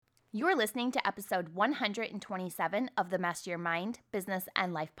You're listening to episode 127 of the Master Your Mind, Business,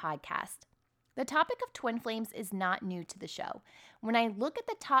 and Life podcast. The topic of twin flames is not new to the show. When I look at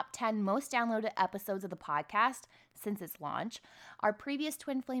the top 10 most downloaded episodes of the podcast since its launch, our previous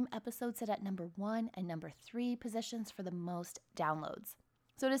twin flame episodes sit at number 1 and number 3 positions for the most downloads.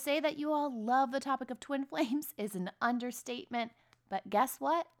 So to say that you all love the topic of twin flames is an understatement, but guess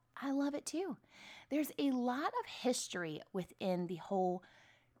what? I love it too. There's a lot of history within the whole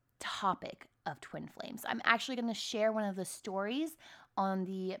topic of twin flames. I'm actually going to share one of the stories on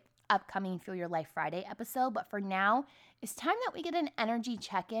the upcoming Feel Your Life Friday episode, but for now, it's time that we get an energy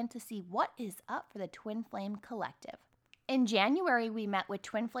check-in to see what is up for the Twin Flame Collective. In January, we met with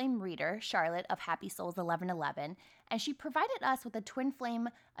Twin Flame reader Charlotte of Happy Souls 1111, and she provided us with a Twin Flame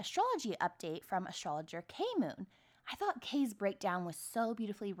astrology update from astrologer K Moon. I thought Kay's breakdown was so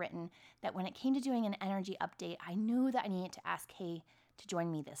beautifully written that when it came to doing an energy update, I knew that I needed to ask Kay to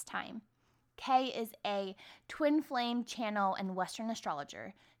join me this time. Kay is a twin flame channel and Western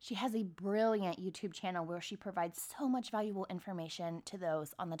astrologer. She has a brilliant YouTube channel where she provides so much valuable information to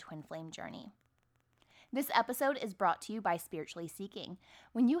those on the twin flame journey. This episode is brought to you by Spiritually Seeking.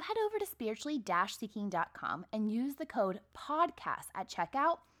 When you head over to spiritually-seeking.com and use the code PODCAST at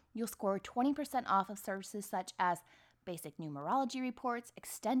checkout, you'll score 20% off of services such as basic numerology reports,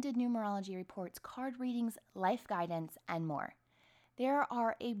 extended numerology reports, card readings, life guidance, and more. There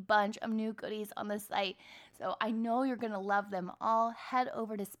are a bunch of new goodies on the site, so I know you're going to love them all. Head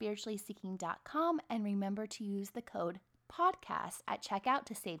over to spirituallyseeking.com and remember to use the code PODCAST at checkout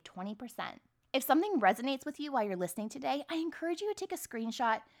to save 20%. If something resonates with you while you're listening today, I encourage you to take a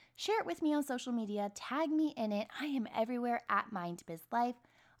screenshot, share it with me on social media, tag me in it. I am everywhere at MindBizLife.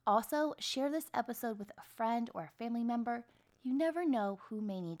 Also, share this episode with a friend or a family member. You never know who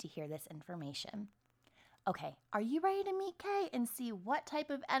may need to hear this information. Okay, are you ready to meet Kay and see what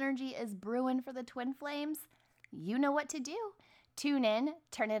type of energy is brewing for the twin flames? You know what to do. Tune in,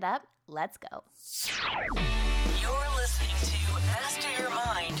 turn it up, let's go. You're listening to Master Your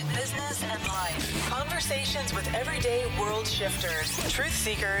Mind, Business, and Life. Conversations with everyday world shifters, truth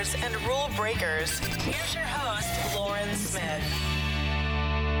seekers, and rule breakers. Here's your host, Lauren Smith.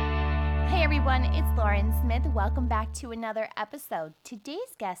 Hey everyone, it's Lauren Smith. Welcome back to another episode.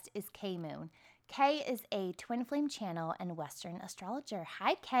 Today's guest is K Moon. Kay is a twin flame channel and Western astrologer.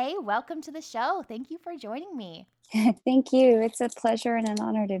 Hi, Kay. Welcome to the show. Thank you for joining me. Thank you. It's a pleasure and an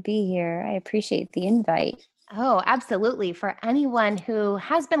honor to be here. I appreciate the invite. Oh, absolutely. For anyone who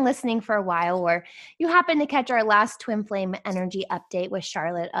has been listening for a while, or you happen to catch our last Twin Flame energy update with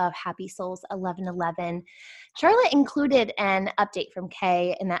Charlotte of Happy Souls 1111, Charlotte included an update from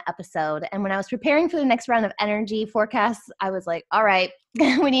Kay in that episode. And when I was preparing for the next round of energy forecasts, I was like, all right,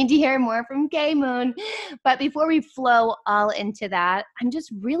 we need to hear more from K Moon. But before we flow all into that, I'm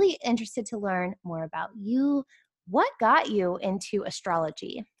just really interested to learn more about you. What got you into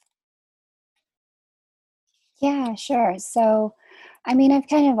astrology? Yeah, sure. So, I've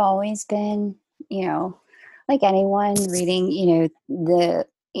kind of always been, like anyone reading, the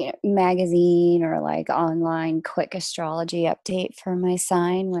magazine or like online quick astrology update for my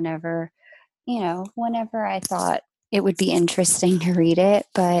sign whenever I thought it would be interesting to read it.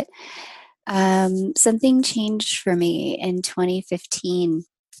 But something changed for me in 2015.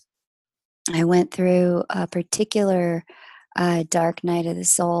 I went through a particular dark night of the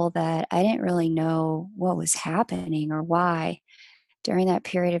soul that I didn't really know what was happening or why. During that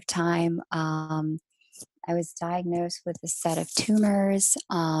period of time, I was diagnosed with a set of tumors.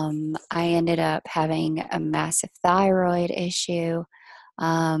 I ended up having a massive thyroid issue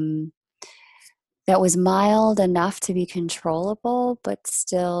that was mild enough to be controllable, but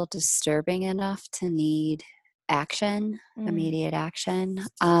still disturbing enough to need action, immediate action.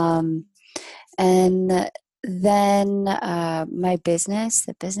 And then my business,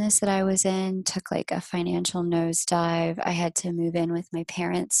 the business that I was in, took like a financial nosedive. I had to move in with my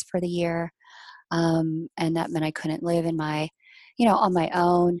parents for the year. And that meant I couldn't live on my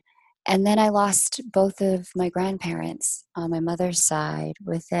own. And then I lost both of my grandparents on my mother's side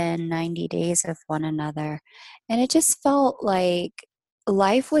within 90 days of one another. And it just felt like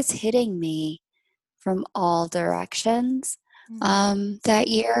life was hitting me from all directions that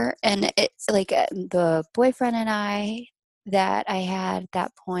year. And it's like the boyfriend and I that I had at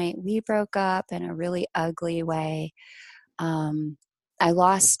that point, we broke up in a really ugly way. I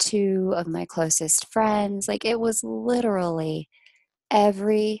lost two of my closest friends. Like, it was literally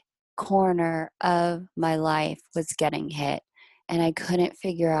every corner of my life was getting hit, and I couldn't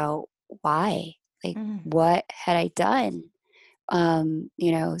figure out why. Like, what had I done,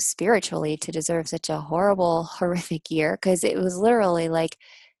 spiritually to deserve such a horrible, horrific year? Because it was literally like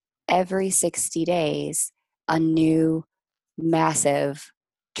every 60 days, a new massive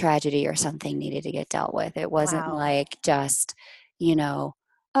tragedy or something needed to get dealt with. It wasn't Wow. like just, you know,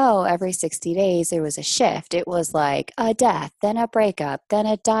 oh, every 60 days there was a shift. It was like a death, then a breakup, then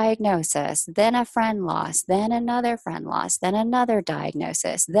a diagnosis, then a friend loss, then another friend loss, then another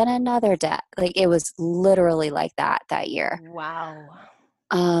diagnosis, then another death. Like it was literally like that year. Wow.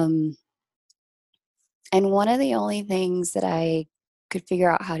 And one of the only things that I could figure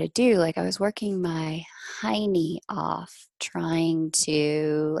out how to do, like I was working my hiney off trying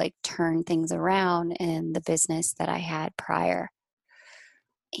to like turn things around in the business that I had prior.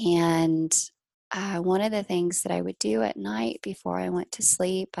 And one of the things that I would do at night before I went to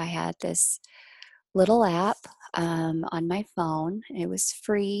sleep, I had this little app on my phone. It was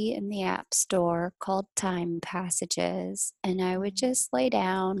free in the App Store called Time Passages. And I would just lay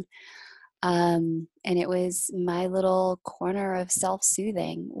down. And it was my little corner of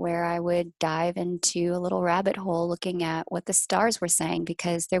self-soothing where I would dive into a little rabbit hole looking at what the stars were saying,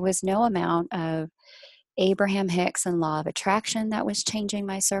 because there was no amount of Abraham Hicks and Law of Attraction that was changing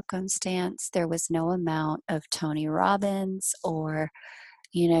my circumstance. There was no amount of Tony Robbins or,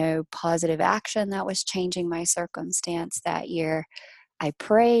 positive action that was changing my circumstance that year. I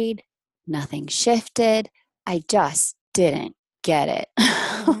prayed, nothing shifted. I just didn't get it.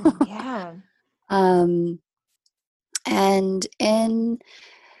 Yeah. And in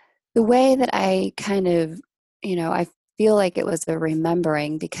the way that I kind of, I feel like it was a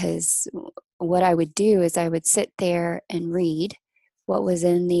remembering, because what I would do is I would sit there and read what was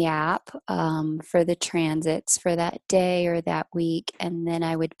in the app for the transits for that day or that week. And then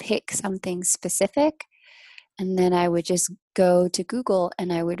I would pick something specific. And then I would just go to Google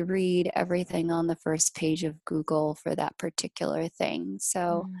and I would read everything on the first page of Google for that particular thing.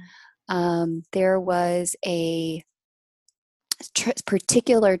 So there was a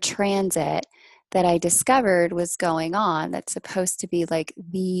particular transit that I discovered was going on that's supposed to be like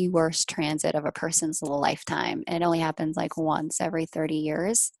the worst transit of a person's lifetime. And it only happens like once every 30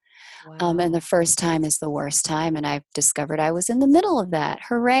 years. Wow. And the first time is the worst time. And I've discovered I was in the middle of that.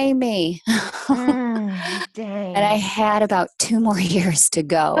 Hooray me. Dang. And I had about 2 more years to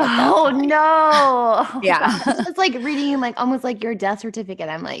go at that Oh point. no. Oh, Yeah. gosh. It's like reading like almost like your death certificate.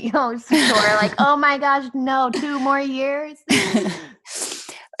 I'm like, oh, sure. Like, oh my gosh, no, 2 more years.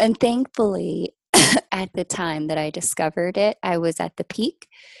 And thankfully, at the time that I discovered it, I was at the peak.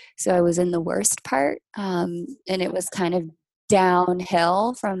 So I was in the worst part. And it was kind of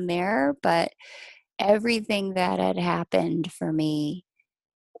downhill from there. But everything that had happened for me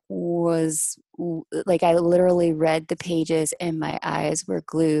was like, I literally read the pages and my eyes were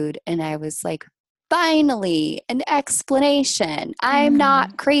glued. And I was like, finally, an explanation. I'm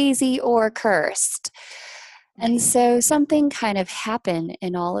not crazy or cursed. And so something kind of happened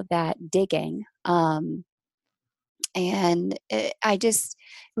in all of that digging. And it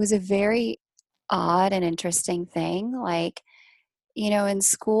was a very odd and interesting thing. Like, in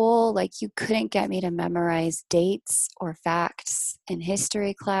school, like you couldn't get me to memorize dates or facts in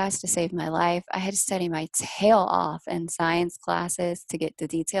history class to save my life. I had to study my tail off in science classes to get the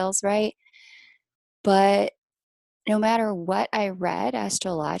details right. But no matter what I read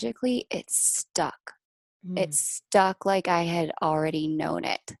astrologically, it stuck. It stuck like I had already known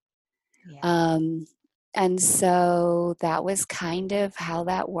it. Yeah. And so that was kind of how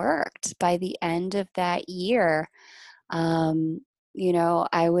that worked. By the end of that year, I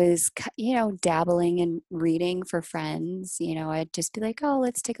was, dabbling in reading for friends. I'd just be like, oh,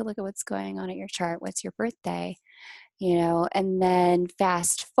 let's take a look at what's going on at your chart. What's your birthday? And then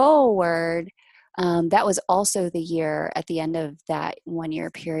fast forward, that was also the year at the end of that 1 year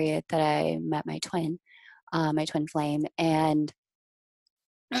period that I met my twin flame. And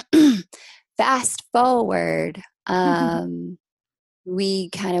fast forward, we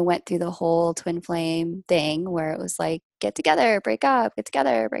kind of went through the whole twin flame thing where it was like, get together, break up, get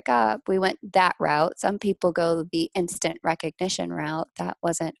together, break up. We went that route. Some people go the instant recognition route. That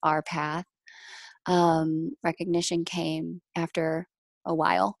wasn't our path. Recognition came after a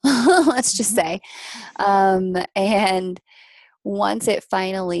while, let's just say. And once it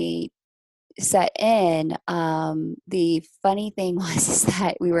finally set in, the funny thing was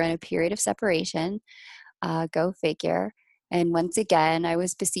that we were in a period of separation, go figure. And once again, I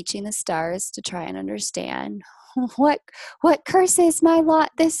was beseeching the stars to try and understand what curses my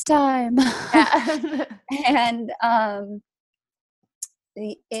lot this time. Yeah. And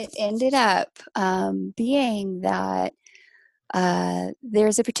it ended up being that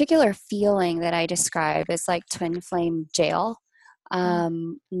there's a particular feeling that I describe as like twin flame jail.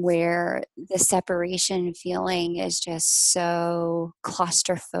 where the separation feeling is just so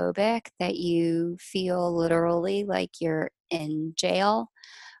claustrophobic that you feel literally like you're in jail.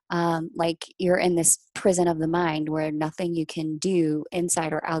 Like you're in this prison of the mind where nothing you can do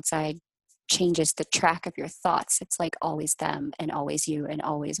inside or outside changes the track of your thoughts. It's like always them and always you and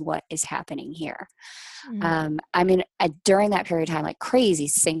always what is happening here. I mean, during that period of time, like crazy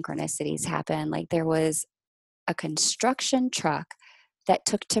synchronicities happened. Like there was a construction truck that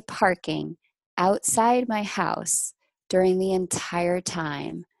took to parking outside my house during the entire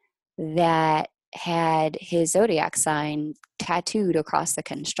time that had his zodiac sign tattooed across the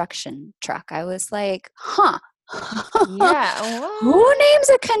construction truck. I was like, huh. Yeah. Who names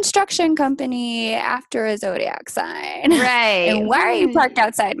a construction company after a zodiac sign? Right. And why are you parked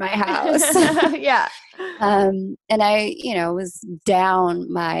outside my house? Yeah. And I, was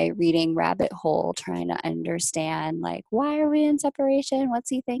down my reading rabbit hole trying to understand, like, why are we in separation? What's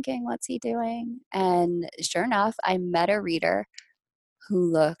he thinking? What's he doing? And sure enough, I met a reader who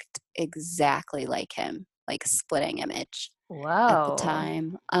looked exactly like him, like splitting image at the Whoa.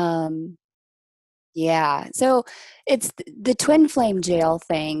 time. Yeah. So it's the twin flame jail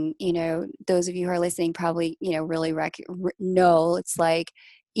thing. Those of you who are listening probably, really know it's like,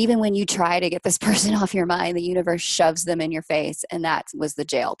 even when you try to get this person off your mind, the universe shoves them in your face. And that was the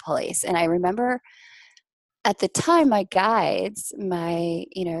jail place. And I remember at the time, my guides, my,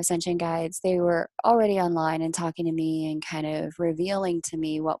 ascension guides, they were already online and talking to me and kind of revealing to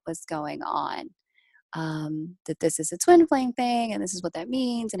me what was going on. That this is a twin flame thing and this is what that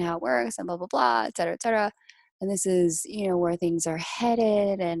means and how it works and blah, blah, blah, et cetera, et cetera. And this is, where things are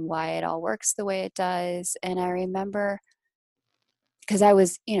headed and why it all works the way it does. And I remember, because I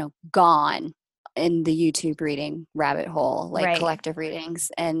was, gone in the YouTube reading rabbit hole, like Right. collective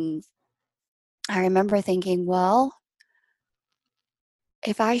readings. And I remember thinking, well,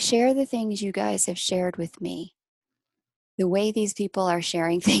 if I share the things you guys have shared with me, the way these people are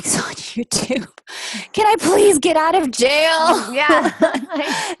sharing things on YouTube, can I please get out of jail? Yeah.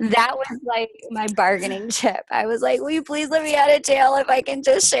 That was like my bargaining chip. I was like, will you please let me out of jail if I can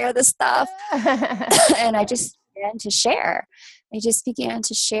just share the stuff? And I just began to share.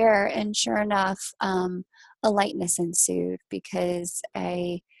 And sure enough, a lightness ensued because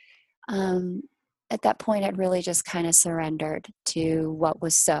I, at that point, I'd really just kind of surrendered to what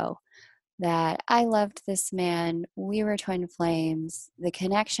was so. That I loved this man. We were twin flames. The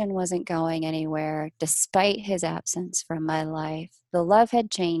connection wasn't going anywhere despite his absence from my life. The love had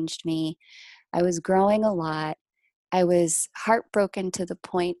changed me. I was growing a lot. I was heartbroken to the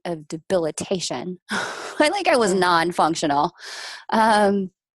point of debilitation. I was non-functional. And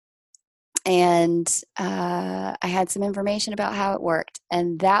I had some information about how it worked.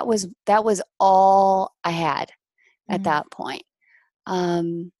 And that was all I had at that point.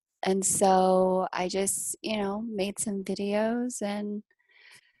 And so I just, made some videos, and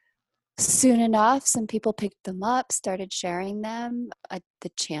soon enough, some people picked them up, started sharing them.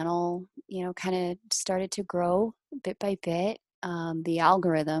 The channel, kind of started to grow bit by bit. The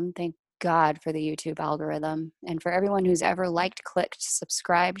algorithm, thank God for the YouTube algorithm. And for everyone who's ever liked, clicked,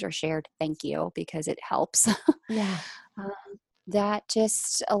 subscribed, or shared, thank you, because it helps. Yeah. That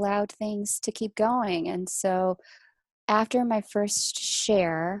just allowed things to keep going. And so after my first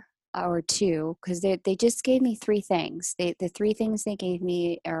share, or two, because they just gave me three things. The three things they gave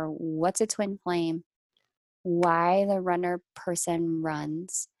me are what's a twin flame, why the runner person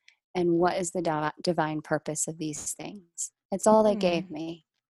runs, and what is the divine purpose of these things. That's all they gave me.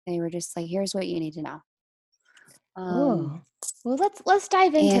 They were just like, here's what you need to know. Well, let's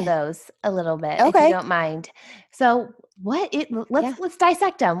dive into those a little bit, if Okay. you don't mind. So let's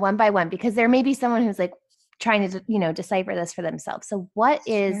dissect them one by one, because there may be someone who's like trying to decipher this for themselves. So what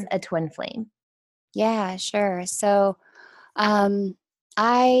is a twin flame? Yeah, sure. So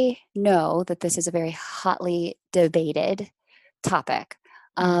I know that this is a very hotly debated topic.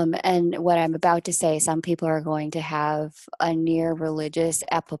 And what I'm about to say, some people are going to have a near religious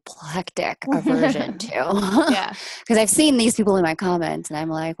apoplectic aversion to. Yeah. Because I've seen these people in my comments and I'm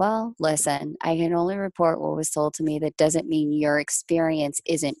like, well, listen, I can only report what was told to me. That doesn't mean your experience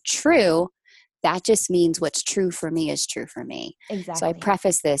isn't true. That just means what's true for me is true for me. Exactly. So I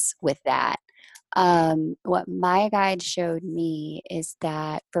preface this with that. What my guide showed me is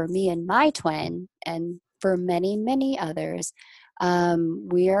that for me and my twin, and for many, many others,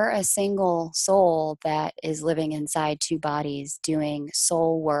 we're a single soul that is living inside two bodies doing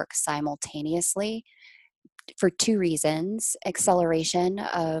soul work simultaneously for two reasons: acceleration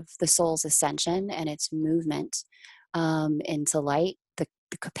of the soul's ascension and its movement into light,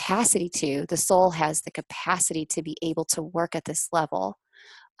 the capacity to, the soul has the capacity to be able to work at this level,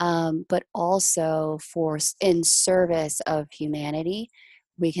 but also in service of humanity,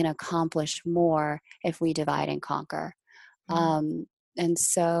 we can accomplish more if we divide and conquer. And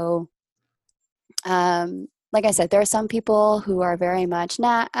so, like I said, there are some people who are very much,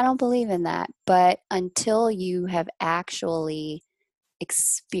 nah, I don't believe in that. But until you have actually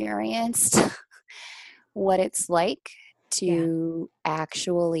experienced what it's like to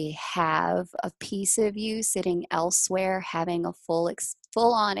actually have a piece of you sitting elsewhere, having a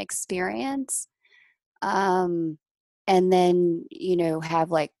full-on experience, and then,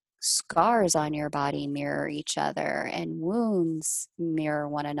 have like scars on your body mirror each other and wounds mirror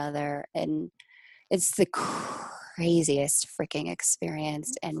one another. And it's the craziest freaking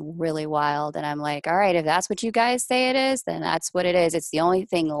experience and really wild. And I'm like, all right, if that's what you guys say it is, then that's what it is. It's the only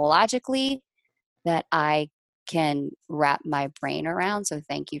thing logically that I can wrap my brain around. So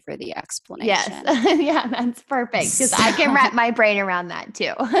thank you for the explanation. Yes. Yeah, that's perfect. Because I can wrap my brain around that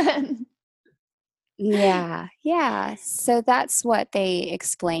too. Yeah. So that's what they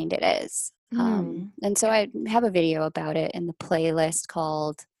explained it is. And so I have a video about it in the playlist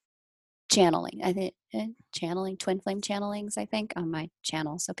called Channeling. I think Channeling, Twin Flame Channelings, I think, on my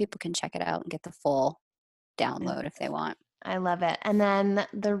channel. So people can check it out and get the full download if they want. I love it. And then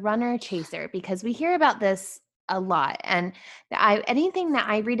the runner chaser, because we hear about this a lot. And anything that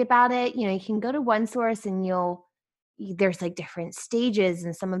I read about it, you can go to one source and there's like different stages,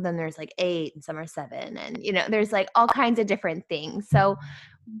 and some of them there's like 8 and some are 7. And, there's like all kinds of different things. So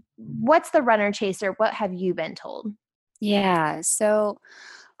what's the runner chaser? What have you been told? Yeah. So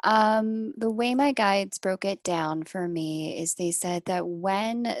the way my guides broke it down for me is they said that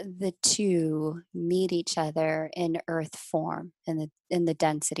when the two meet each other in earth form, in the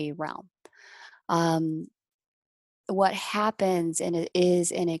density realm, what happens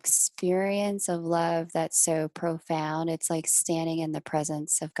is an experience of love that's so profound. It's like standing in the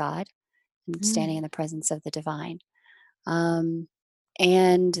presence of God and standing in the presence of the divine.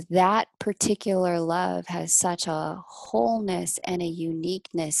 And that particular love has such a wholeness and a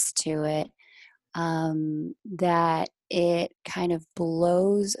uniqueness to it, that it kind of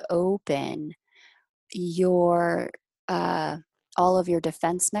blows open your all of your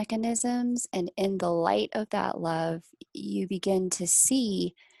defense mechanisms. And in the light of that love, you begin to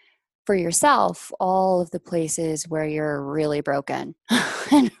see for yourself all of the places where you're really broken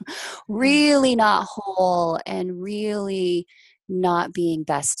and really not whole and really not being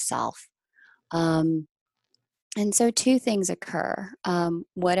best self. And so two things occur.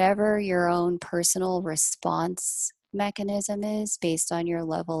 Whatever your own personal response mechanism is based on your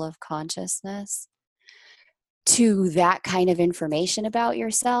level of consciousness to that kind of information about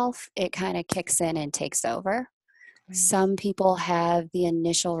yourself, it kind of kicks in and takes over. Some people have the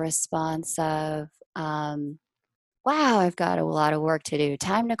initial response of, wow, I've got a lot of work to do.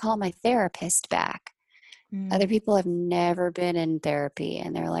 Time to call my therapist back. Other people have never been in therapy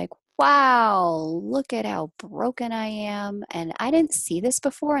and they're like, wow, look at how broken I am. And I didn't see this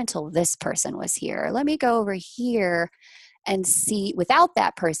before until this person was here. Let me go over here and see, without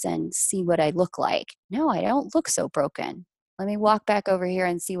that person, see what I look like. No, I don't look so broken. Let me walk back over here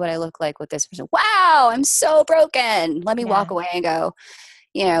and see what I look like with this person. Wow, I'm so broken. Let me walk away and go,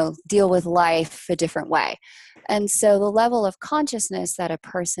 deal with life a different way. And so the level of consciousness that a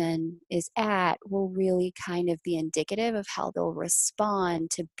person is at will really kind of be indicative of how they'll respond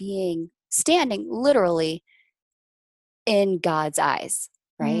to standing literally in God's eyes,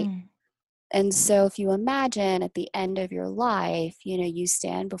 right? And so if you imagine at the end of your life, you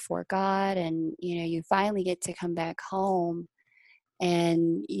stand before God and, you finally get to come back home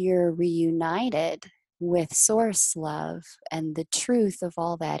and you're reunited with source love and the truth of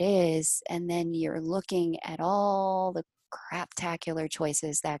all that is. And then you're looking at all the craptacular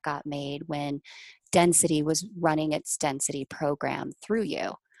choices that got made when density was running its density program through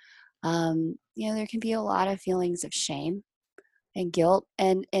you. There can be a lot of feelings of shame and guilt.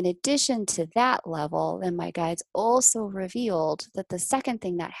 And in addition to that level, then my guides also revealed that the second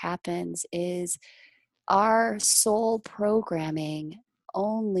thing that happens is our soul programming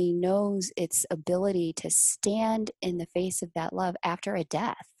only knows its ability to stand in the face of that love after a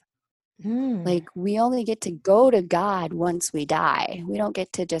death. Like we only get to go to God once we die. We don't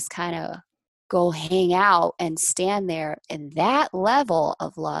get to just kind of go hang out and stand there in that level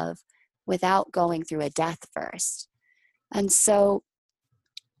of love without going through a death first. And so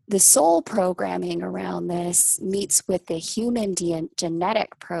the soul programming around this meets with the human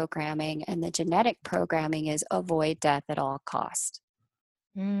genetic programming, and the genetic programming is avoid death at all cost.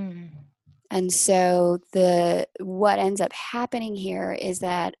 And so what ends up happening here is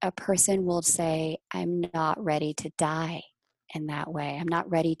that a person will say, I'm not ready to die in that way. I'm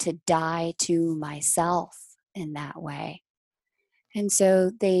not ready to die to myself in that way. And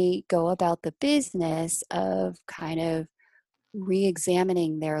so they go about the business of kind of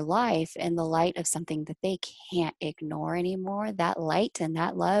re-examining their life in the light of something that they can't ignore anymore. That light and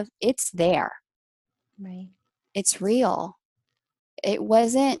that love, it's there. Right. It's real. It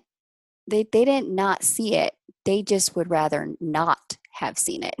wasn't, they didn't not see it. They just would rather not have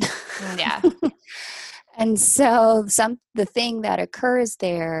seen it. Yeah. And so the thing that occurs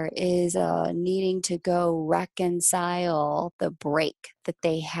there is needing to go reconcile the break that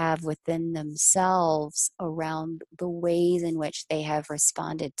they have within themselves around the ways in which they have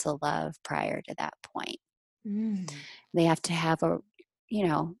responded to love prior to that point. They have to have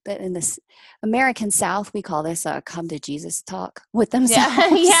in this American South, we call this a come to Jesus talk with themselves.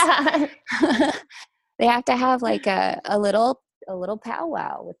 Yeah. They have to have like a little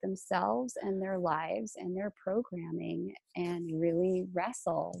powwow with themselves and their lives and their programming, and really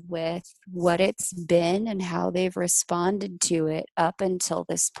wrestle with what it's been and how they've responded to it up until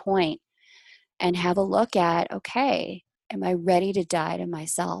this point, and have a look at, okay, am I ready to die to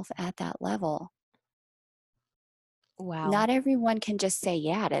myself at that level? Wow. Not everyone can just say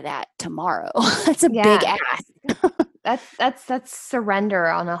yeah to that tomorrow. That's a big ask. That's surrender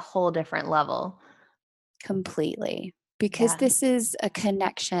on a whole different level. Completely. Because this is a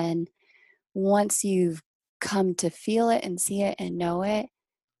connection. Once you've come to feel it and see it and know it,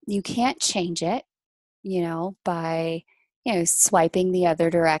 you can't change it, by, swiping the other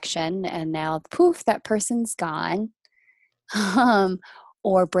direction and now poof, that person's gone.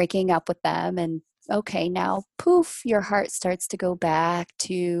 Or breaking up with them and okay, now poof, your heart starts to go back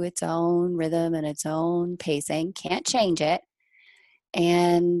to its own rhythm and its own pacing. Can't change it.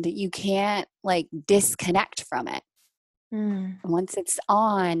 And you can't like disconnect from it. Once it's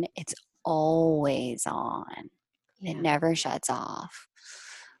on, it's always on. It never shuts off.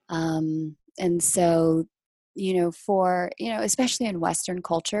 And so, especially in Western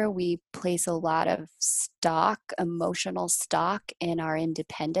culture, we place a lot of emotional stock in our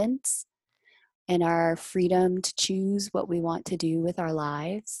independence and our freedom to choose what we want to do with our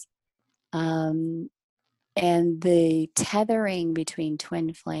lives. And the tethering between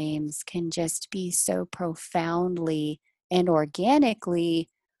twin flames can just be so profoundly and organically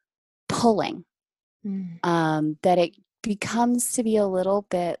pulling, that it becomes to be a little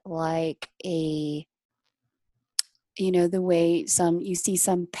bit like the way you see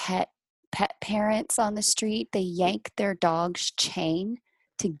some pet parents on the street, they yank their dog's chain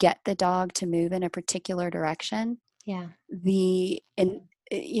to get the dog to move in a particular direction. Yeah.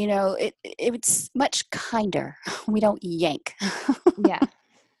 It's much kinder. We don't yank. Yeah.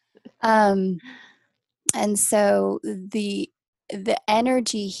 And so the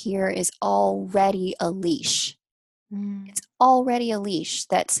energy here is already a leash. It's already a leash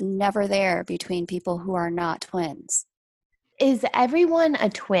that's never there between people who are not twins. Is everyone a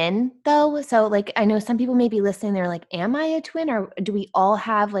twin though? So like, I know some people may be listening, they're like, am I a twin, or do we all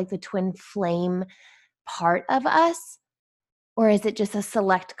have like the twin flame part of us? Or is it just a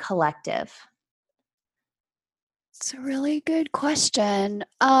select collective? It's a really good question.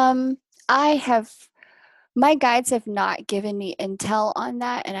 My guides have not given me intel on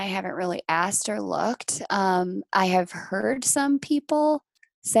that, and I haven't really asked or looked. I have heard some people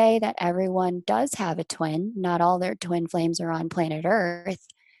say that everyone does have a twin. Not all their twin flames are on planet Earth.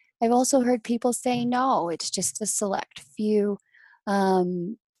 I've also heard people say no, it's just a select few.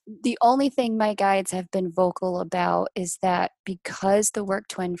 The only thing my guides have been vocal about is that because the work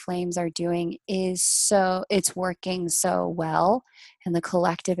twin flames are doing it's working so well, and the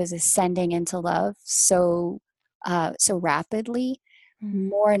collective is ascending into love so rapidly,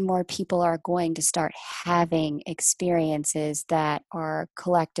 more and more people are going to start having experiences that are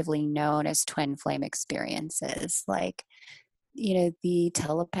collectively known as twin flame experiences, like the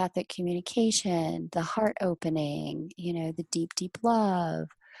telepathic communication, the heart opening, the deep love.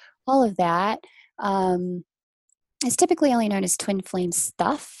 All of that is typically only known as twin flame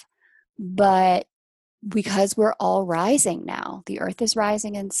stuff, but because we're all rising now, the earth is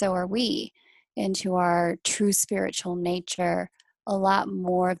rising and so are we, into our true spiritual nature, a lot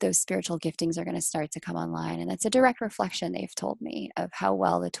more of those spiritual giftings are going to start to come online. And that's a direct reflection, they've told me, of how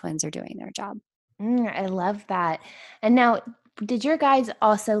well the twins are doing their job. I love that. And now, did your guides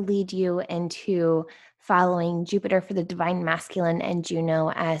also lead you into following Jupiter for the divine masculine and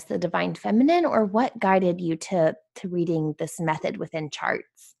Juno as the divine feminine, or what guided you to reading this method within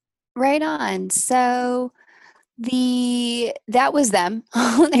charts? Right on. So That was them.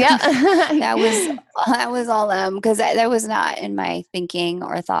 Yeah. That was all them, because that was not in my thinking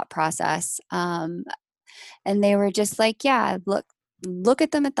or thought process. And they were just like, yeah, look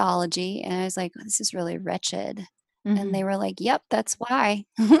at the mythology. And I was like, this is really wretched. And they Mhm. were like, yep, that's why.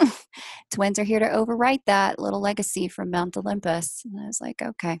 Twins are here to overwrite that little legacy from Mount Olympus. And I was like,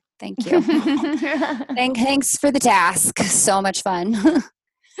 okay, thank you. Thanks for the task. So much fun.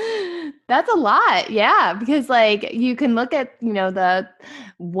 That's a lot. Yeah, because like you can look at, the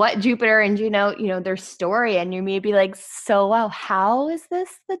what Jupiter and Juno, their story and you may be like, so wow, how is this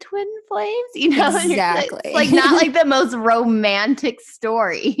the twin flames? And it's Exactly. like not like the most romantic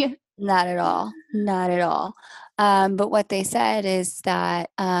story. Not at all. Not at all. But what they said is that,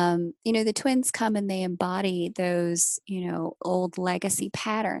 the twins come and they embody those, old legacy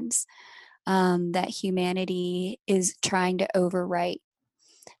patterns that humanity is trying to overwrite.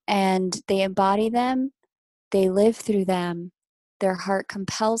 And they embody them, they live through them, their heart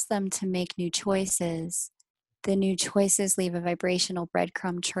compels them to make new choices. The new choices leave a vibrational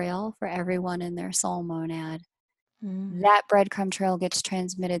breadcrumb trail for everyone in their soul monad. Mm. That breadcrumb trail gets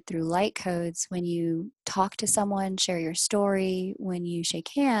transmitted through light codes when you talk to someone, share your story, when you shake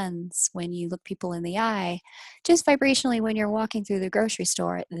hands, when you look people in the eye, just vibrationally when you're walking through the grocery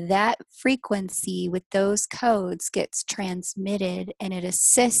store. That frequency with those codes gets transmitted and it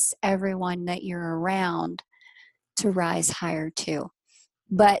assists everyone that you're around to rise higher too.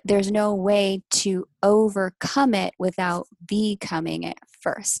 But there's no way to overcome it without becoming it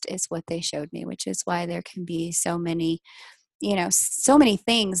first, is what they showed me, which is why there can be so many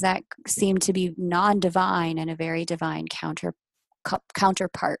things that seem to be non-divine and a very divine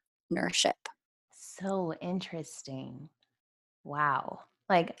counterpartnership. So interesting. Wow.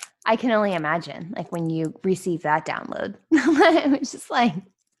 Like I can only imagine like when you receive that download. It was just like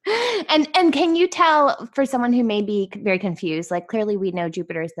and can you tell for someone who may be very confused, like clearly we know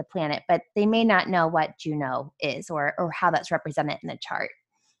Jupiter is the planet, but they may not know what Juno is or how that's represented in the chart.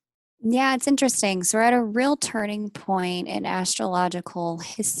 Yeah, it's interesting. So we're at a real turning point in astrological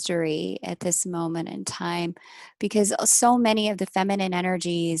history at this moment in time, because so many of the feminine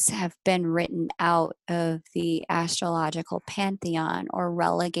energies have been written out of the astrological pantheon or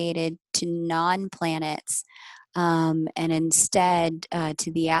relegated to non-planets, and instead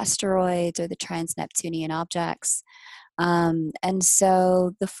to the asteroids or the trans-Neptunian objects. And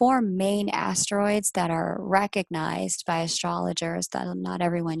so the four main asteroids that are recognized by astrologers, that not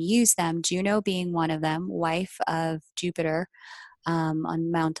everyone use them, Juno being one of them, wife of Jupiter,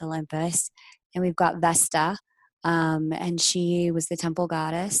 on Mount Olympus. And we've got Vesta, and she was the temple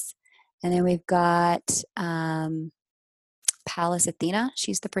goddess. And then we've got Pallas Athena.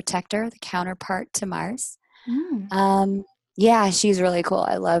 She's the protector, the counterpart to Mars. Mm. Yeah, she's really cool.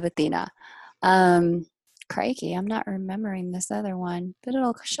 I love Athena. Um, Crikey, I'm not remembering this other one, but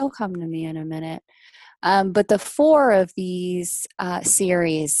she'll come to me in a minute. But the four of these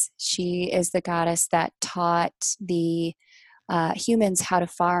series, she is the goddess that taught the humans how to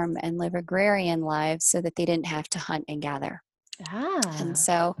farm and live agrarian lives so that they didn't have to hunt and gather. And Ah.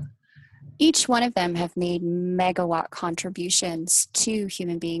 so each one of them have made megawatt contributions to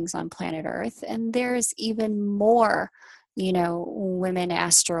human beings on planet Earth. And there's even more, women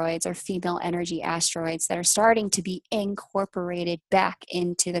asteroids or female energy asteroids that are starting to be incorporated back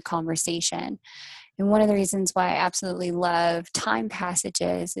into the conversation. And one of the reasons why I absolutely love time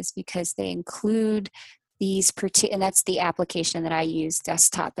passages is because they include these, and that's the application that I use,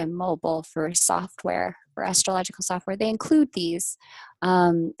 desktop and mobile, for software, for astrological software. They include these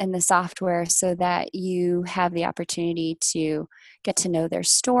in the software so that you have the opportunity to get to know their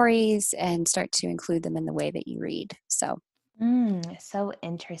stories and start to include them in the way that you read. So So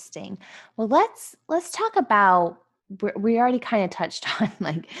interesting. Well, let's talk about we already kind of touched on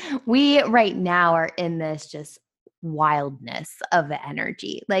like we right now are in this just wildness of the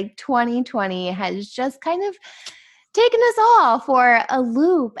energy. Like 2020 has just kind of taken us all for a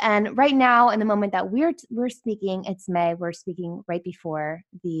loop. And right now, in the moment that we're speaking, it's May. We're speaking right before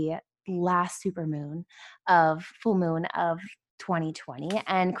the last full moon of 2020.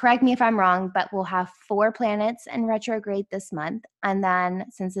 And correct me if I'm wrong, but we'll have 4 planets in retrograde this month. And then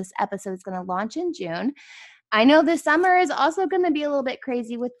since this episode is going to launch in June, I know this summer is also going to be a little bit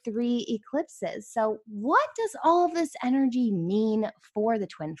crazy with 3 eclipses. So, what does all of this energy mean for the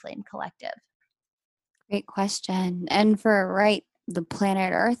Twin Flame Collective? great question. And for the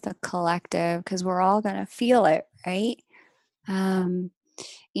planet Earth, the collective, because we're all going to feel it, right? Um,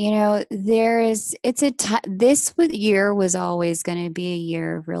 This year was always going to be a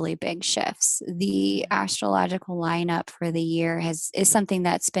year of really big shifts. The astrological lineup for the year is something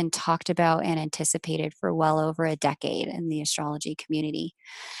that's been talked about and anticipated for well over a decade in the astrology community,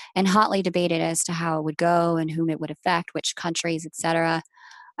 and hotly debated as to how it would go and whom it would affect, which countries, etc.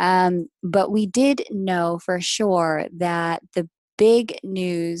 But we did know for sure that the big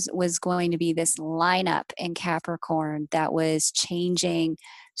news was going to be this lineup in Capricorn that was changing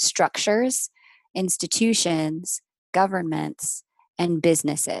structures, institutions, governments, and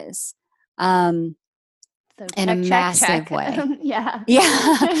businesses So in a check, massive way. Yeah.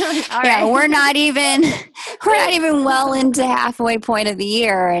 Yeah. Like, all Yeah, right. we're not even well into halfway point of the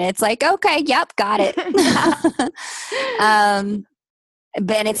year, and it's like, okay, yep, got it.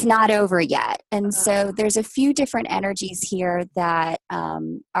 But it's not over yet. And so there's a few different energies here that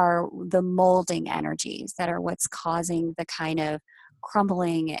are the molding energies that are what's causing the kind of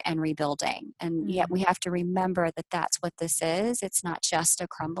crumbling and rebuilding. And yet we have to remember that that's what this is. It's not just a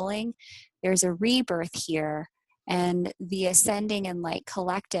crumbling. There's a rebirth here. And the Ascending and Light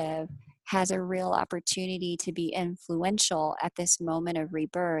Collective has a real opportunity to be influential at this moment of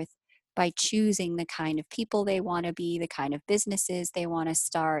rebirth by choosing the kind of people they want to be, the kind of businesses they want to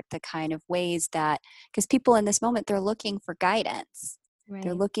start, the kind of ways that, because people in this moment, they're looking for guidance. Right.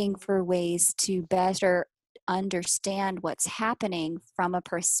 They're looking for ways to better understand what's happening from a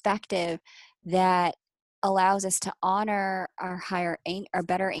perspective that allows us to honor our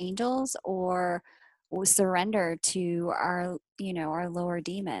better angels, or surrender to our lower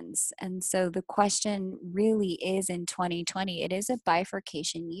demons. And so the question really is, in 2020, it is a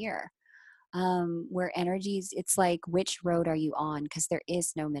bifurcation year. Where energies, it's like, which road are you on? Because there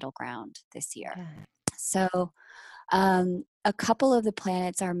is no middle ground this year. So a couple of the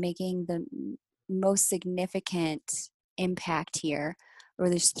planets are making the most significant impact here, or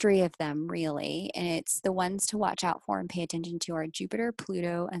there's three of them really, and it's the ones to watch out for and pay attention to are Jupiter,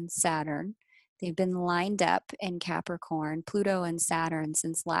 Pluto, and Saturn. They've been lined up in Capricorn, Pluto and Saturn,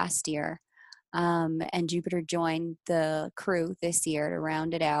 since last year, and Jupiter joined the crew this year to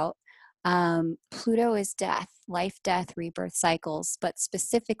round it out. Pluto is death, life, death, rebirth cycles, but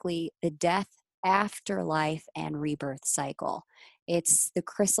specifically the death, afterlife, and rebirth cycle. It's the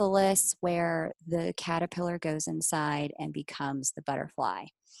chrysalis where the caterpillar goes inside and becomes the butterfly.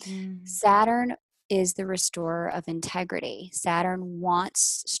 Saturn is the restorer of integrity. Saturn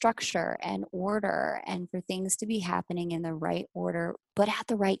wants structure and order and for things to be happening in the right order, but at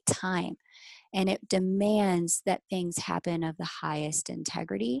the right time. And it demands that things happen of the highest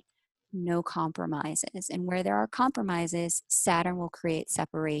integrity, no compromises. And where there are compromises, Saturn will create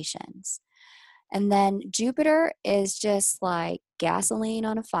separations. And then Jupiter is just like gasoline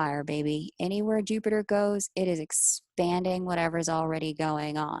on a fire, baby. Anywhere Jupiter goes, it is expanding whatever's already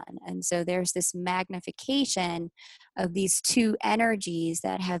going on. And so there's this magnification of these two energies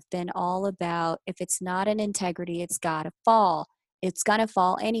that have been all about, if it's not an integrity, it's got to fall. It's going to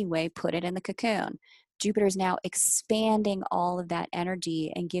fall anyway, put it in the cocoon. Jupiter is now expanding all of that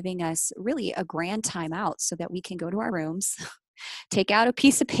energy and giving us really a grand time out so that we can go to our rooms, take out a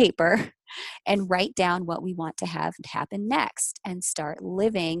piece of paper, and write down what we want to have happen next and start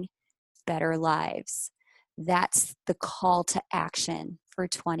living better lives. That's the call to action for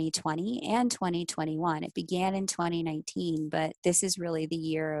 2020 and 2021. It began in 2019, but this is really the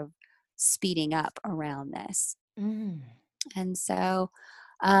year of speeding up around this. And so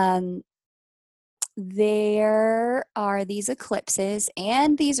there are these eclipses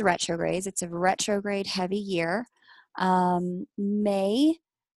and these retrogrades. It's a retrograde heavy year. May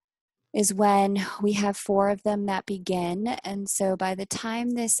is when we have 4 of them that begin. And so by the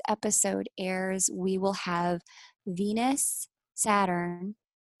time this episode airs, we will have Venus, Saturn,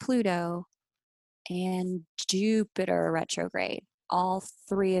 Pluto, and Jupiter retrograde, all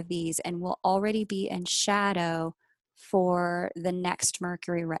 3 of these, and we'll already be in shadow for the next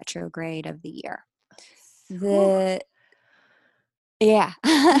Mercury retrograde of the year. Yeah.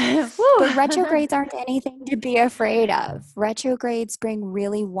 But retrogrades aren't anything to be afraid of. Retrogrades bring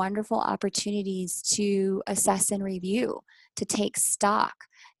really wonderful opportunities to assess and review, to take stock,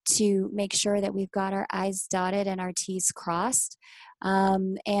 to make sure that we've got our I's dotted and our T's crossed,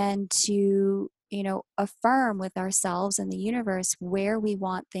 and to, affirm with ourselves and the universe where we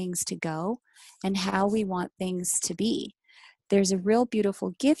want things to go and how we want things to be. There's a real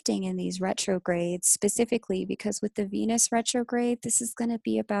beautiful gifting in these retrogrades, specifically because with the Venus retrograde, this is going to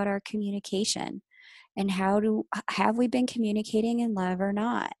be about our communication and have we been communicating in love or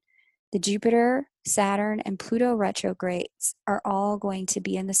not? The Jupiter, Saturn, and Pluto retrogrades are all going to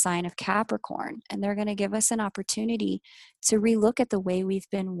be in the sign of Capricorn, and they're going to give us an opportunity to relook at the way we've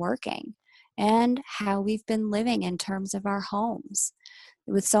been working and how we've been living in terms of our homes.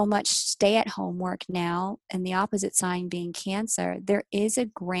 With so much stay-at-home work now, and the opposite sign being Cancer, there is a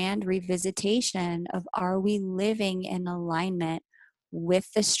grand revisitation of, are we living in alignment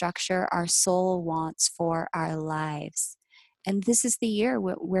with the structure our soul wants for our lives? And this is the year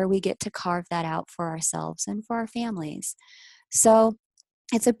where we get to carve that out for ourselves and for our families. So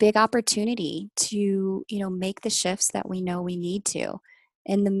it's a big opportunity to, make the shifts that we know we need to.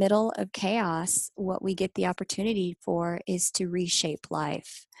 In the middle of chaos, what we get the opportunity for is to reshape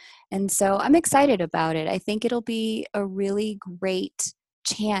life. And so I'm excited about it. I think it'll be a really great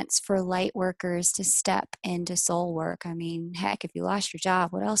chance for light workers to step into soul work. I mean, heck, if you lost your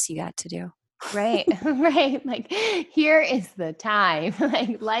job, what else you got to do? Right, right. Like, here is the time.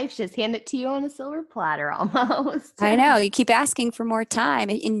 Like, life just handed to you on a silver platter almost. I know. You keep asking for more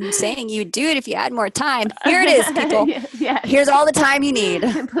time and saying you would do it if you had more time. Here it is, people. Yeah. Here's all the time you need.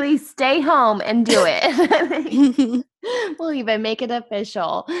 Please stay home and do it. We'll even make it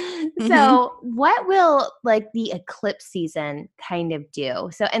official. So what will the eclipse season kind of do?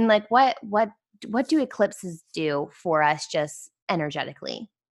 So, and what do eclipses do for us just energetically?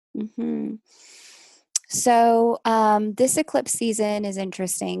 Mm-hmm. So this eclipse season is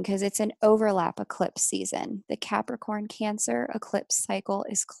interesting because it's an overlap eclipse season. The Capricorn Cancer eclipse cycle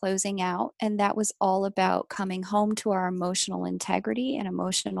is closing out, and that was all about coming home to our emotional integrity and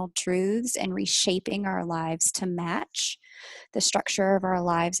emotional truths and reshaping our lives to match the structure of our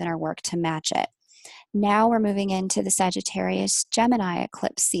lives and our work to match it. Now we're moving into the Sagittarius Gemini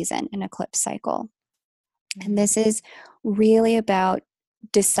eclipse season, an eclipse cycle. And this is really about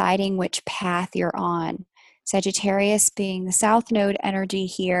deciding which path you're on. Sagittarius being the south node energy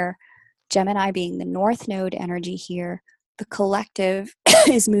here, Gemini being the north node energy here. The collective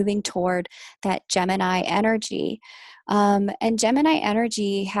is moving toward that Gemini energy. And Gemini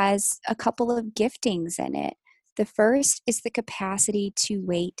energy has a couple of giftings in it. The first is the capacity to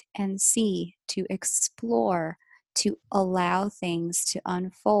wait and see, to explore, to allow things to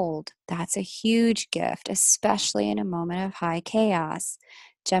unfold. That's a huge gift, especially in a moment of high chaos.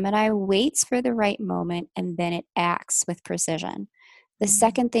 Gemini waits for the right moment and then it acts with precision. The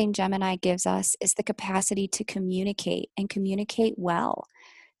second thing Gemini gives us is the capacity to communicate and communicate well.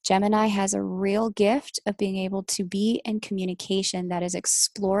 Gemini has a real gift of being able to be in communication that is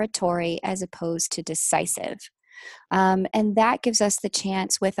exploratory as opposed to decisive. And that gives us the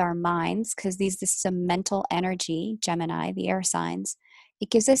chance with our minds, because this is a mental energy, Gemini, the air signs.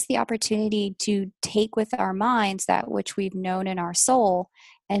 It gives us the opportunity to take with our minds that which we've known in our soul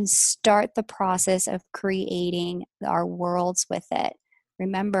and start the process of creating our worlds with it.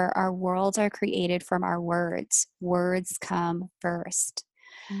 Remember, our worlds are created from our words. Words come first.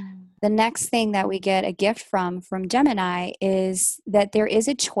 The next thing that we get a gift from Gemini is that there is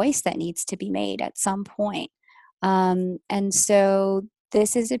a choice that needs to be made at some point. And so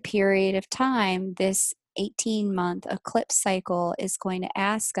this is a period of time, this 18-month eclipse cycle is going to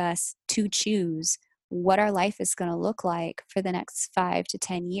ask us to choose what our life is going to look like for the next 5 to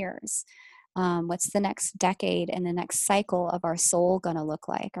 10 years. What's the next decade and the next cycle of our soul going to look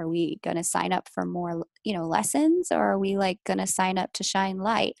like? Are we going to sign up for more, lessons, or are we going to sign up to shine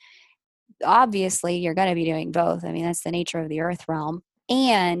light? Obviously, you're going to be doing both. I mean, that's the nature of the earth realm.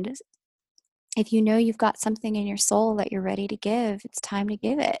 And if you know you've got something in your soul that you're ready to give, it's time to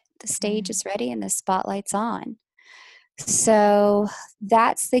give it. The stage is ready and the spotlight's on. So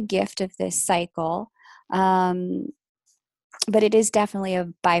that's the gift of this cycle. But it is definitely a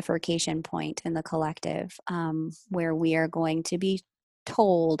bifurcation point in the collective, where we are going to be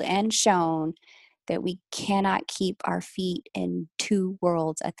told and shown that we cannot keep our feet in two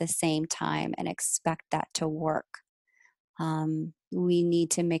worlds at the same time and expect that to work. We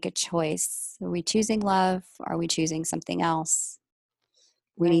need to make a choice. Are we choosing love? Are we choosing something else?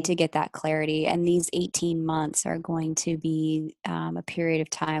 We need to get that clarity. And these 18 months are going to be a period of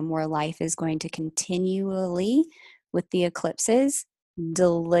time where life is going to continually, with the eclipses,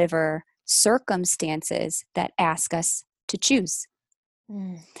 deliver circumstances that ask us to choose.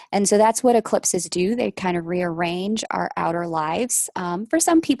 And so that's what eclipses do. They kind of rearrange our outer lives. For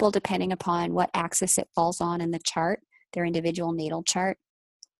some people, depending upon what axis it falls on in the chart, their individual natal chart,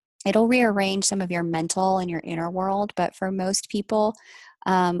 it'll rearrange some of your mental and your inner world. But for most people,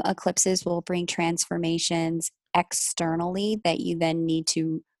 eclipses will bring transformations externally that you then need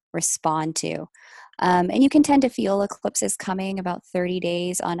to respond to. And you can tend to feel eclipses coming about 30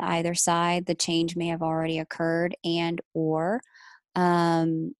 days on either side. The change may have already occurred, and or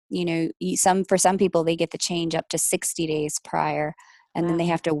For some people, they get the change up to 60 days prior, and then they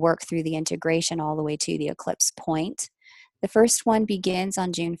have to work through the integration all the way to the eclipse point. The first one begins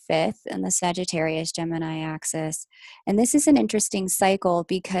on June 5th in the Sagittarius Gemini axis. And this is an interesting cycle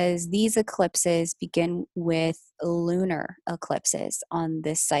because these eclipses begin with lunar eclipses on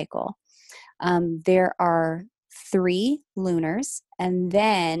this cycle. There are 3 lunars, and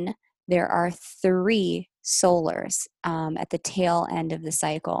then there are 3 solars at the tail end of the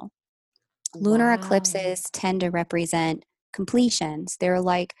cycle. Lunar eclipses tend to represent completions. They're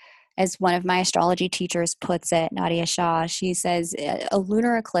like, as one of my astrology teachers puts it, Nadia Shah, she says a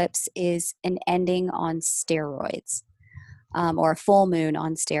lunar eclipse is an ending on steroids, or a full moon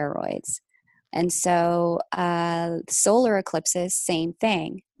on steroids. And so solar eclipses, same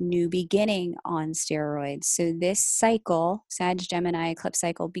thing, new beginning on steroids. So this cycle, Sag-Gemini eclipse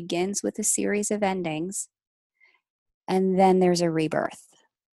cycle, begins with a series of endings, and then there's a rebirth.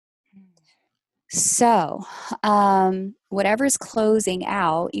 So whatever's closing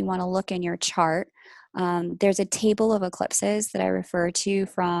out, you want to look in your chart. There's a table of eclipses that I refer to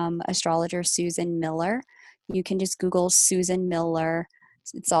from astrologer Susan Miller. You can just Google Susan Miller.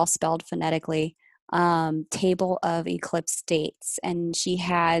 It's all spelled phonetically. Table of eclipse dates. And she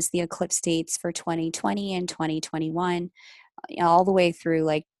has the eclipse dates for 2020 and 2021, all the way through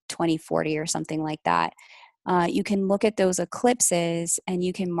like 2040 or something like that. You can look at those eclipses and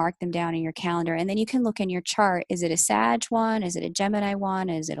you can mark them down in your calendar. And then you can look in your chart. Is it a Sag one? Is it a Gemini one?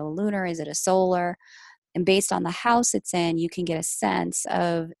 Is it a lunar? Is it a solar? And based on the house it's in, you can get a sense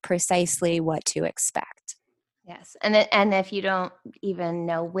of precisely what to expect. Yes. And if you don't even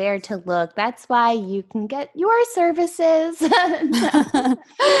know where to look, that's why you can get your services. That's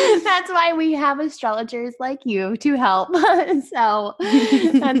why we have astrologers like you to help. So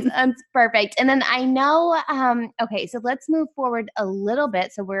that's perfect. And then I know, okay, so let's move forward a little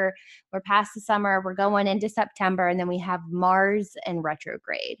bit. So we're past the summer, we're going into September, and then we have Mars in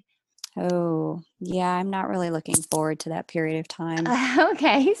retrograde. Oh, yeah, I'm not really looking forward to that period of time.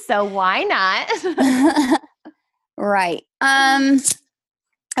 Okay, so why not? Right.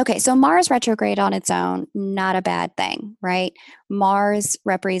 Okay, so Mars retrograde on its own, not a bad thing, right? Mars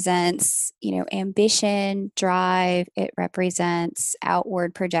represents, ambition, drive. It represents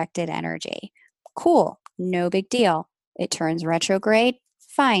outward projected energy. Cool, no big deal. It turns retrograde,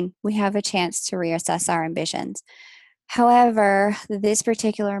 fine. We have a chance to reassess our ambitions. However, this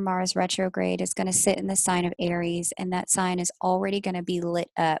particular Mars retrograde is going to sit in the sign of Aries, and that sign is already going to be lit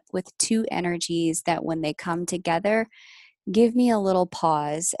up with 2 energies that when they come together, give me a little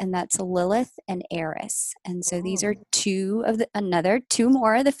pause, and that's Lilith and Eris. And so these are 2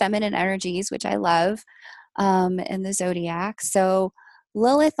 more of the feminine energies, which I love in the zodiac. So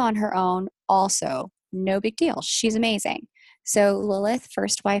Lilith on her own, also no big deal. She's amazing. So Lilith,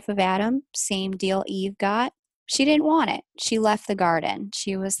 first wife of Adam, same deal Eve got. She didn't want it. She left the garden.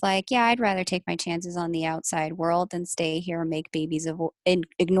 She was like, yeah, I'd rather take my chances on the outside world than stay here and make babies and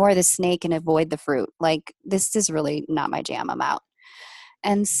ignore the snake and avoid the fruit. Like, this is really not my jam. I'm out.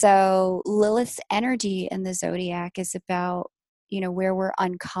 And so Lilith's energy in the zodiac is about, where we're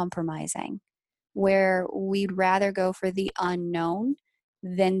uncompromising, where we'd rather go for the unknown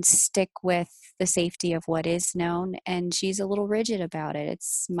than stick with the safety of what is known. And she's a little rigid about it.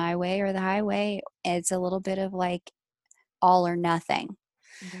 It's my way or the highway. It's a little bit of like all or nothing.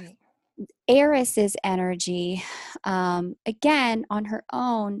 Right. Eris's energy, again, on her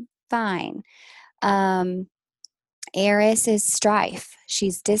own, fine. Eris is strife.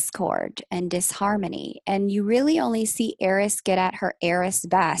 She's discord and disharmony. And you really only see Eris get at her Eris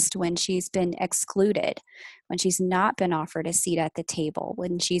best when she's been excluded, when she's not been offered a seat at the table,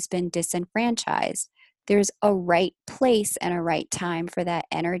 when she's been disenfranchised. There's a right place and a right time for that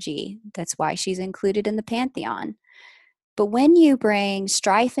energy. That's why she's included in the pantheon. But when you bring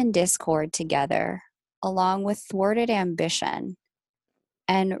strife and discord together, along with thwarted ambition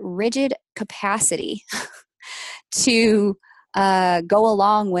and rigid capacity to go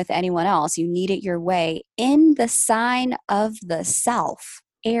along with anyone else, you need it your way, in the sign of the self,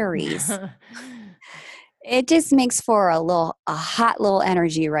 Aries, it just makes for a hot little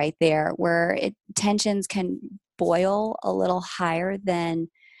energy right there, where tensions can boil a little higher than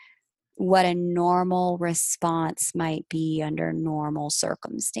what a normal response might be under normal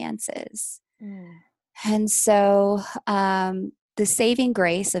circumstances. And so the saving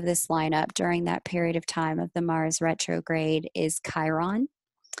grace of this lineup during that period of time of the Mars retrograde is Chiron.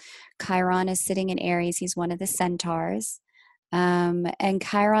 Chiron is sitting in Aries. He's one of the centaurs. And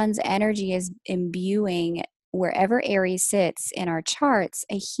Chiron's energy is imbuing, wherever Aries sits in our charts,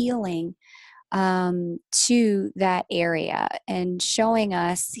 a healing to that area and showing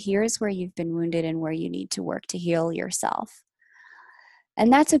us here's where you've been wounded and where you need to work to heal yourself.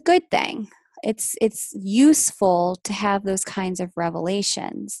 And that's a good thing. It's useful to have those kinds of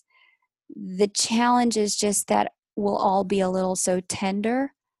revelations. The challenge is just that we'll all be a little so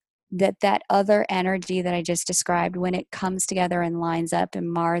tender that other energy that I just described, when it comes together and lines up,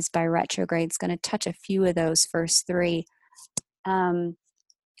 and Mars by retrograde is going to touch a few of those first three.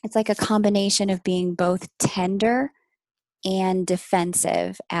 It's like a combination of being both tender and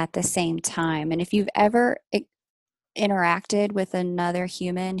defensive at the same time. And if you've ever interacted with another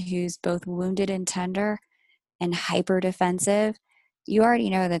human who's both wounded and tender and hyper defensive, you already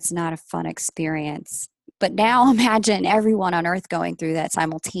know that's not a fun experience. But now imagine everyone on earth going through that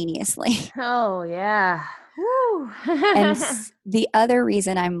simultaneously. Oh, yeah. Woo. And the other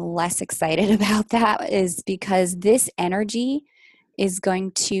reason I'm less excited about that is because this energy is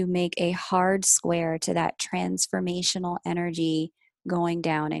going to make a hard square to that transformational energy going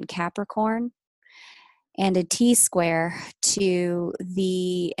down in Capricorn, and a T-square to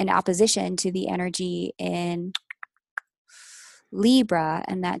in opposition to the energy in Libra,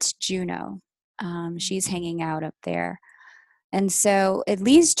 and that's Juno. She's hanging out up there. And so at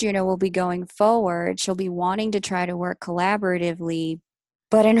least Juno will be going forward. She'll be wanting to try to work collaboratively,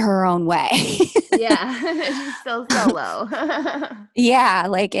 but in her own way. Yeah, she's still solo. Yeah,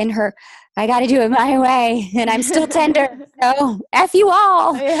 like in her, I got to do it my way, and I'm still tender, so F you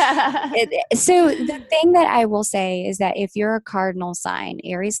all. Yeah. So the thing that I will say is that if you're a cardinal sign,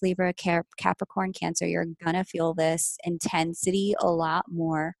 Aries, Libra, Capricorn, Cancer, you're going to feel this intensity a lot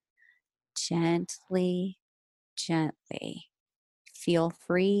more. Gently. Feel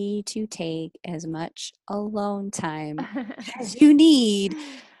free to take as much alone time as you need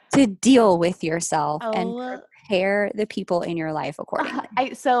to deal with yourself and prepare the people in your life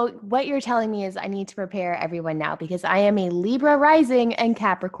accordingly. So what you're telling me is I need to prepare everyone now, because I am a Libra rising and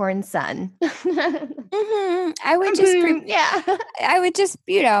Capricorn sun. I would just, I would just,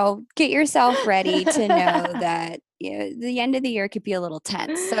 get yourself ready to know that the end of the year could be a little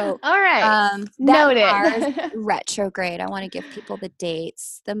tense. So, all right, noted. Mars retrograde, I want to give people the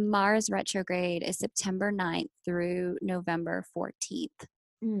dates. The Mars retrograde is September 9th through November 14th.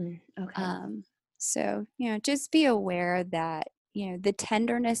 Okay. So, just be aware that, the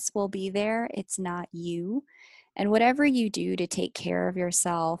tenderness will be there. It's not you. And whatever you do to take care of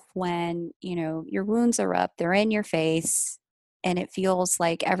yourself when, your wounds are up, they're in your face, and it feels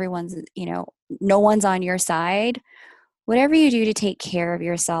like everyone's, no one's on your side, whatever you do to take care of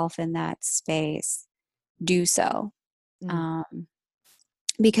yourself in that space, do so.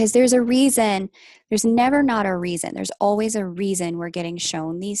 Because there's a reason. There's never not a reason. There's always a reason we're getting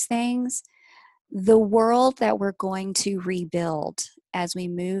shown these things. The world that we're going to rebuild as we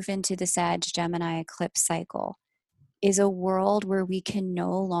move into the Sag-Gemini eclipse cycle is a world where we can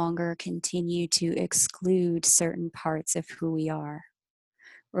no longer continue to exclude certain parts of who we are,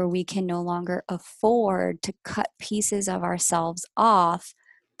 where we can no longer afford to cut pieces of ourselves off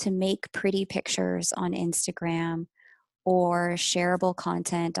to make pretty pictures on Instagram, or shareable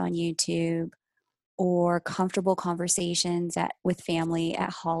content on YouTube, or comfortable conversations with family at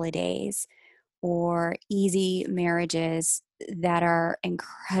holidays, or easy marriages that are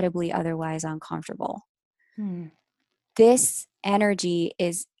incredibly otherwise uncomfortable. This energy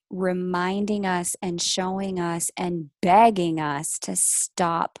is reminding us and showing us and begging us to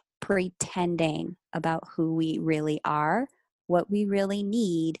stop pretending about who we really are, what we really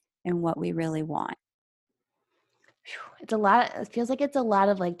need, and what we really want. It's a lot. It feels like it's a lot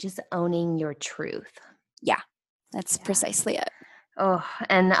of like just owning your truth. Yeah, that's precisely it. Oh,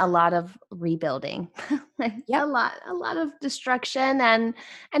 and a lot of rebuilding. A lot of destruction and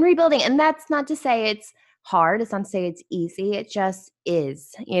rebuilding. And that's not to say it's hard. It's not to say it's easy. It just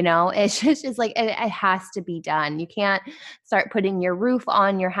is, it's just like, it has to be done. You can't start putting your roof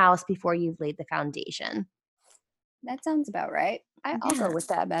on your house before you've laid the foundation. That sounds about right. I'll go with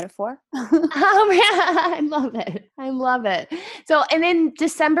that metaphor. I love it. So, and in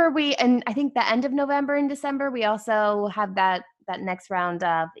December, and I think the end of November and December, we also have that next round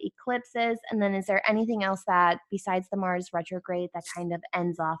of eclipses. And then is there anything else that besides the Mars retrograde that kind of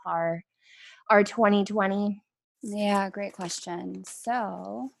ends off our 2020? Yeah, great question.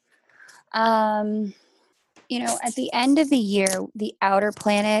 So, at the end of the year, the outer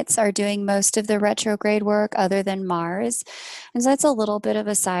planets are doing most of the retrograde work other than Mars. And so that's a little bit of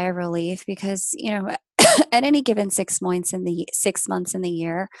a sigh of relief because, at any given 6 months in the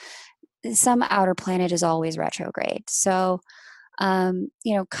year, some outer planet is always retrograde. So,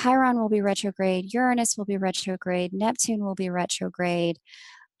 Chiron will be retrograde, Uranus will be retrograde, Neptune will be retrograde.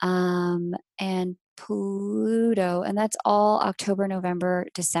 and Pluto, and that's all October, November,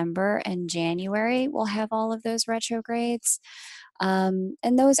 December, and January. We'll have all of those retrogrades. And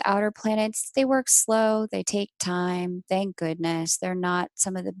those outer planets, they work slow, they take time. Thank goodness. They're not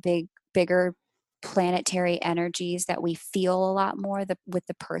some of the bigger planetary energies that we feel a lot more with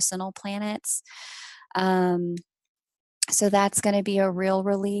the personal planets. Um, so that's going to be a real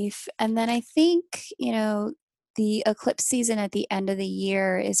relief. And then I think, the eclipse season at the end of the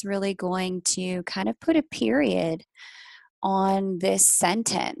year is really going to kind of put a period on this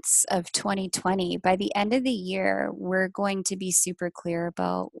sentence of 2020. By the end of the year, we're going to be super clear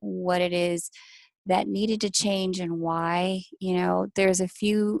about what it is that needed to change and why. There's a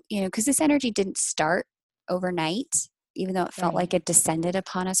few, because this energy didn't start overnight, even though it felt like it descended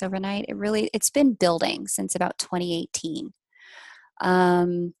upon us overnight. It's been building since about 2018.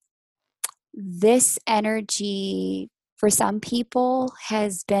 This energy for some people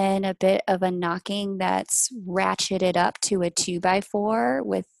has been a bit of a knocking that's ratcheted up to a 2x4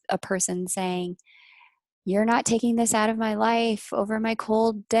 with a person saying, "You're not taking this out of my life over my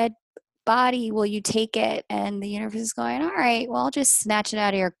cold, dead body. Will you take it?" And the universe is going, "All right, well, I'll just snatch it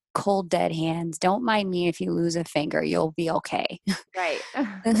out of your cold, dead hands. Don't mind me if you lose a finger. You'll be okay." Right.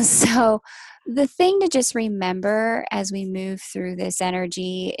 So the thing to just remember as we move through this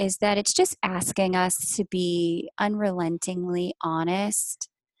energy is that it's just asking us to be unrelentingly honest,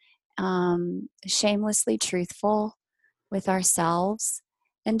 shamelessly truthful with ourselves,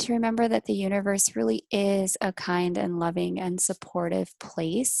 and to remember that the universe really is a kind and loving and supportive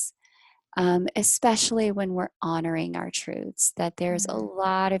place, especially when we're honoring our truths, that there's a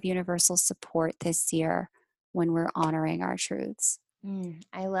lot of universal support this year when we're honoring our truths.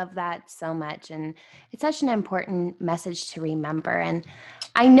 I love that so much. And it's such an important message to remember. And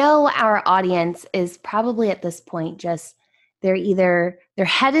I know our audience is probably at this point just, their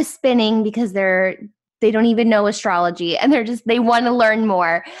head is spinning because they don't even know astrology and they want to learn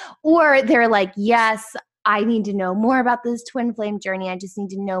more. Or they're like, yes, I need to know more about this twin flame journey. I just need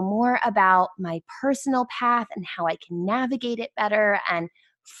to know more about my personal path and how I can navigate it better and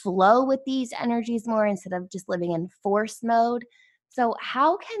flow with these energies more instead of just living in force mode. So,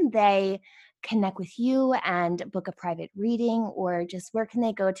 how can they connect with you and book a private reading, or just where can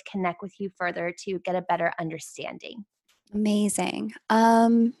they go to connect with you further to get a better understanding? Amazing.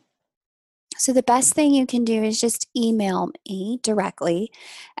 So the best thing you can do is just email me directly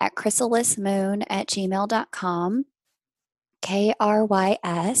at chrysalismoon@gmail.com,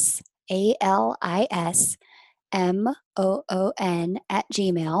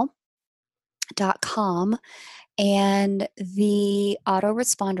 KRYSALISMOON@gmail.com. And the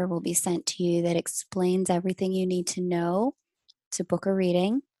autoresponder will be sent to you that explains everything you need to know to book a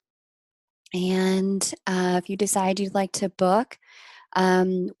reading. And if you decide you'd like to book,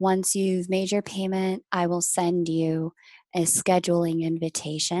 once you've made your payment, I will send you a scheduling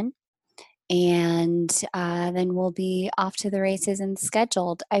invitation. And then we'll be off to the races and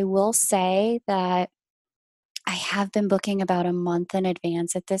scheduled. I will say that I have been booking about a month in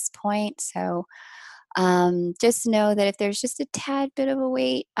advance at this point. So just know that if there's just a tad bit of a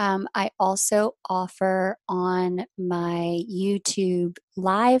wait, I also offer on my YouTube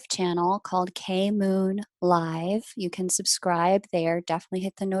live channel called K Moon Live. You can subscribe there. Definitely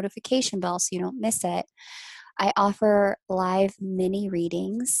hit the notification bell so you don't miss it. I offer live mini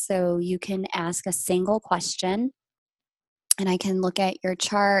readings, so you can ask a single question and I can look at your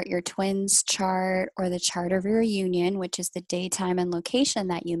chart, your twins chart, or the chart of your union, which is the day, time, and location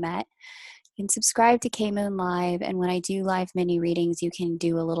that you met. You can subscribe to K-Moon Live, and when I do live mini readings, you can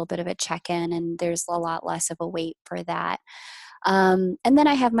do a little bit of a check-in, and there's a lot less of a wait for that. And then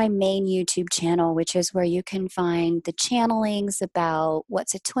I have my main YouTube channel, which is where you can find the channelings about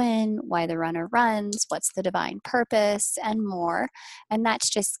what's a twin, why the runner runs, what's the divine purpose, and more. And that's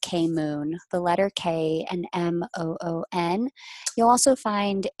just K-Moon, the letter K and MOON. You'll also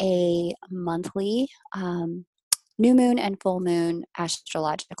find a monthly new moon and full moon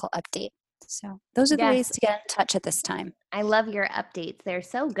astrological update. So those are the ways to get in touch at this time. I love your updates. They're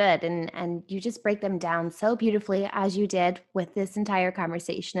so good. And you just break them down so beautifully as you did with this entire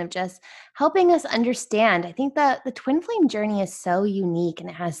conversation of just helping us understand. I think that the twin flame journey is so unique and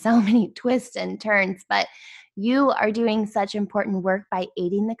it has so many twists and turns, but you are doing such important work by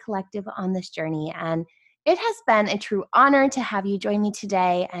aiding the collective on this journey. And it has been a true honor to have you join me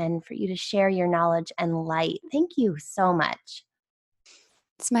today and for you to share your knowledge and light. Thank you so much.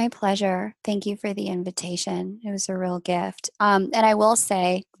 It's my pleasure. Thank you for the invitation. It was a real gift. And I will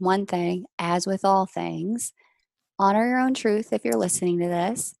say one thing, as with all things, honor your own truth if you're listening to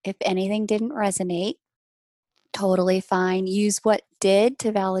this. If anything didn't resonate, Totally fine. Use what did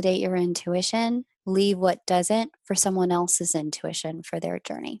to validate your intuition. Leave what doesn't for someone else's intuition for their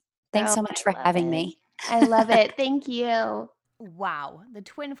journey. Thanks Oh, so much I for love having it. me. I love it. Thank you. Wow, the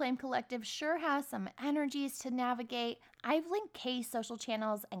Twin Flame Collective sure has some energies to navigate. I've linked Kay's social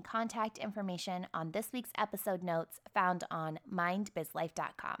channels and contact information on this week's episode notes found on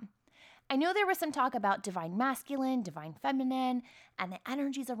mindbizlife.com. I know there was some talk about divine masculine, divine feminine, and the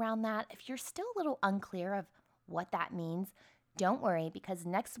energies around that. If you're still a little unclear of what that means, don't worry, because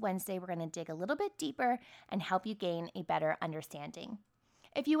next Wednesday we're going to dig a little bit deeper and help you gain a better understanding.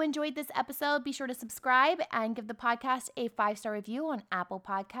 If you enjoyed this episode, be sure to subscribe and give the podcast a 5-star review on Apple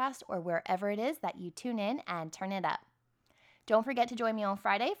Podcast or wherever it is that you tune in and turn it up. Don't forget to join me on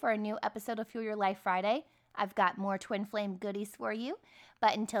Friday for a new episode of Fuel Your Life Friday. I've got more Twin Flame goodies for you.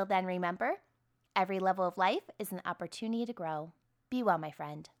 But until then, remember, every level of life is an opportunity to grow. Be well, my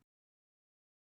friend.